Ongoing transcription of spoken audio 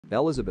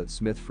Elizebeth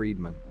Smith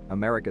Friedman,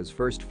 America's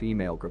first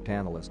female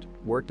cryptanalyst,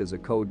 worked as a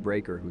code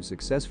breaker who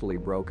successfully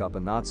broke up a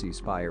Nazi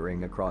spy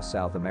ring across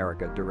South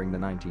America during the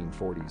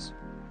 1940s.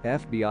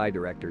 FBI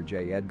Director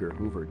J. Edgar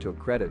Hoover took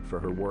credit for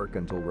her work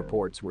until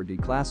reports were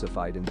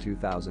declassified in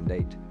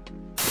 2008.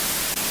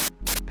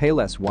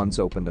 Payless once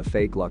opened a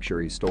fake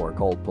luxury store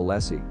called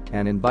Palessi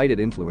and invited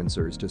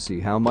influencers to see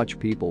how much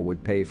people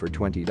would pay for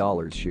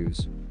 $20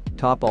 shoes.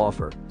 Top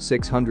offer,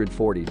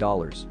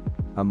 $640.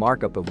 A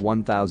markup of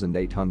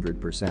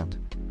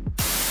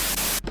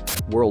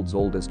 1,800%. World's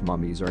oldest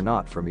mummies are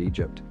not from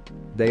Egypt.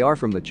 They are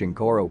from the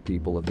Chincorro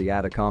people of the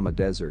Atacama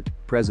Desert,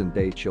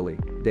 present-day Chile,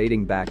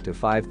 dating back to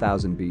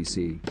 5000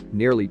 BC,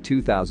 nearly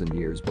 2,000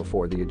 years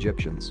before the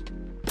Egyptians.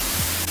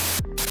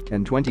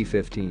 In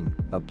 2015,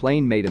 a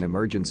plane made an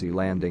emergency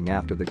landing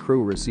after the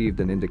crew received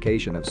an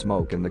indication of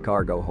smoke in the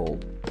cargo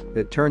hold.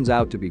 It turns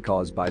out to be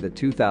caused by the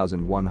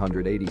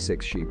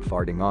 2,186 sheep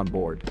farting on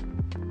board.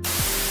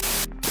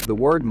 The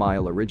word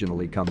mile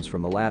originally comes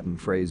from the Latin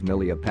phrase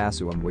millia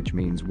passuum, which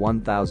means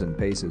 1,000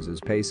 paces,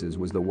 as paces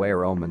was the way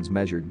Romans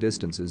measured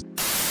distances.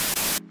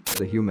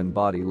 The human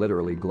body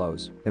literally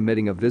glows,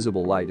 emitting a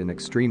visible light in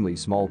extremely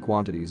small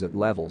quantities at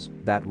levels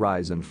that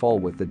rise and fall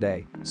with the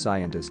day,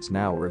 scientists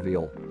now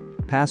reveal.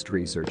 Past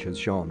research has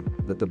shown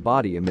that the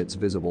body emits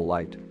visible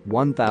light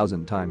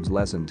 1,000 times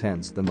less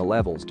intense than the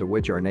levels to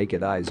which our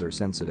naked eyes are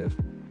sensitive.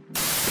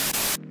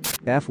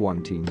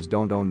 F1 teams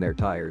don't own their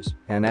tires,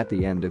 and at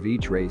the end of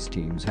each race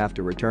teams have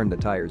to return the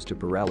tires to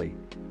Pirelli.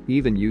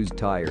 Even used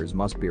tires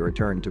must be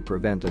returned to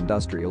prevent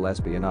industrial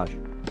espionage.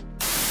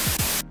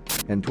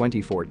 In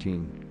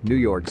 2014, New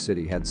York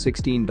City had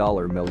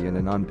 $16 million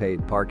in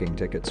unpaid parking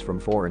tickets from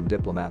foreign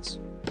diplomats.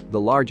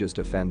 The largest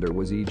offender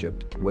was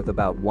Egypt, with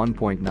about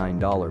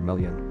 $1.9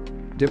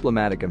 million.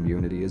 Diplomatic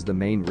immunity is the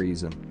main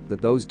reason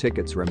that those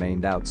tickets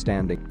remained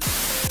outstanding.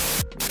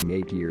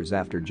 8 years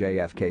after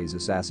JFK's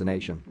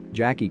assassination,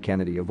 Jackie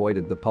Kennedy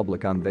avoided the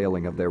public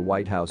unveiling of their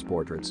White House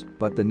portraits,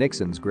 but the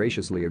Nixons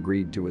graciously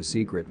agreed to a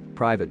secret,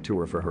 private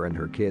tour for her and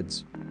her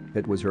kids.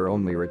 It was her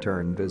only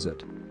return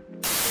visit.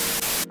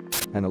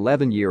 An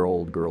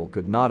 11-year-old girl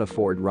could not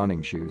afford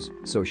running shoes,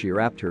 so she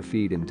wrapped her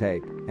feet in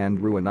tape and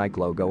drew a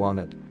Nike logo on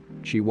it.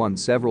 She won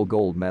several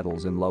gold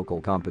medals in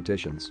local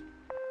competitions.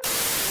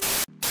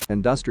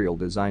 Industrial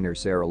designer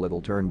Sarah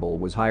Little Turnbull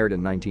was hired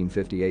in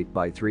 1958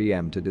 by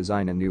 3M to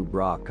design a new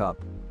bra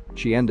cup.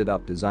 She ended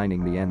up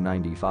designing the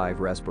N95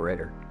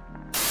 respirator.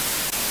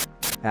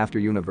 After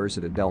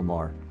Universidad del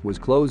Mar was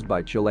closed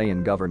by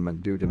Chilean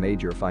government due to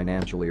major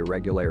financial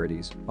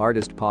irregularities,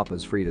 artist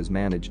Papas Fritas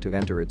managed to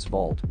enter its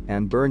vault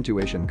and burn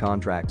tuition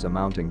contracts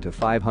amounting to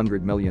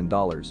 $500 million,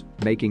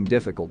 making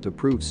difficult to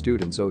prove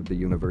students owed the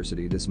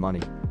university this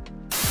money.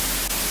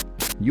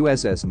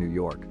 USS New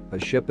York, a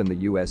ship in the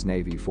U.S.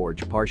 Navy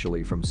forged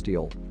partially from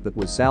steel that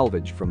was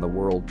salvaged from the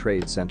World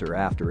Trade Center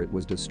after it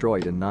was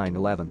destroyed in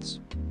 9/11.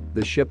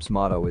 The ship's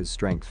motto is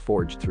strength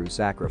forged through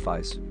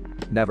sacrifice.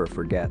 Never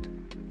forget.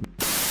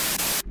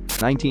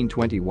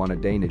 1921, a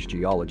Danish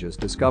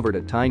geologist discovered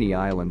a tiny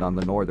island on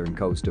the northern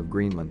coast of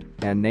Greenland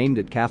and named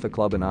it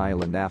Kaffeklubben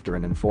Island after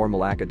an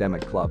informal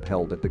academic club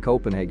held at the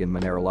Copenhagen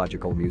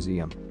Mineralogical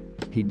Museum.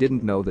 He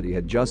didn't know that he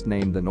had just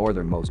named the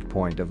northernmost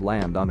point of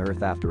land on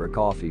Earth after a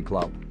coffee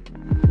club.